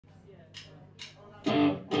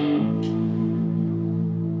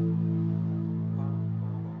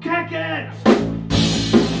sense.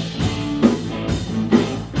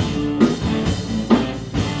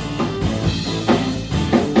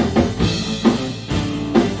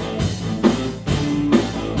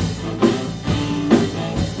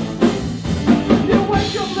 You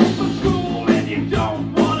wake up late for school and you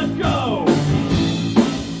don't want to go.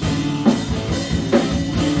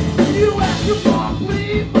 You ask your mom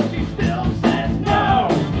please, but she still says no.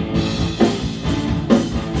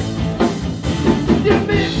 You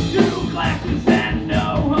miss 2 classes and no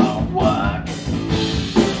homework.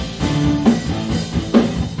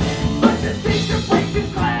 But the teacher breaks his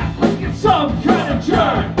class like you're some kind of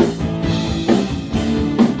jerk.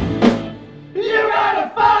 You gotta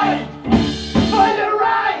fight for your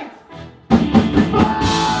rights.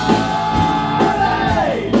 Party!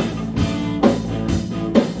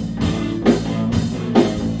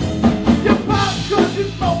 Your pop cause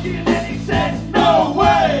you're smoking and he says no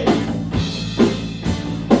way.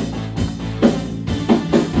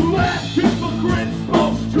 Last hypocrite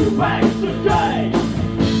smokes 2 bags a day.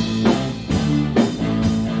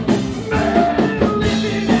 Man,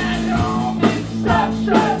 living at home is such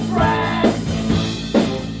a drag.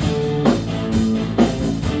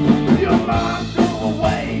 Your mom threw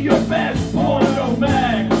away your best porno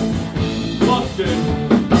mag. Busted.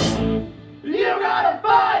 You gotta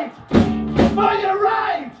fight for your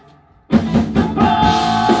right to party.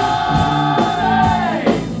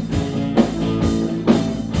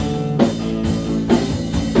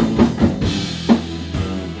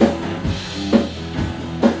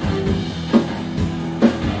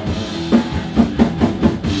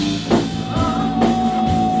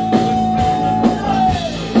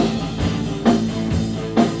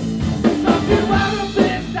 Knock you out of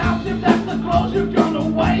this house if that's the clothes you're gonna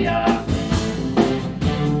wear.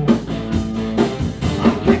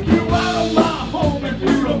 I'll kick you out of my home if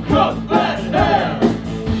you don't cut that hair.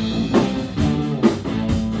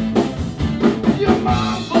 Your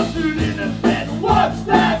mom busted in and said, "What's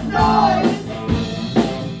that noise?"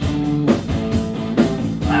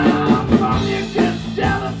 Mom, you get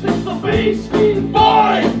jealous, it's the beastie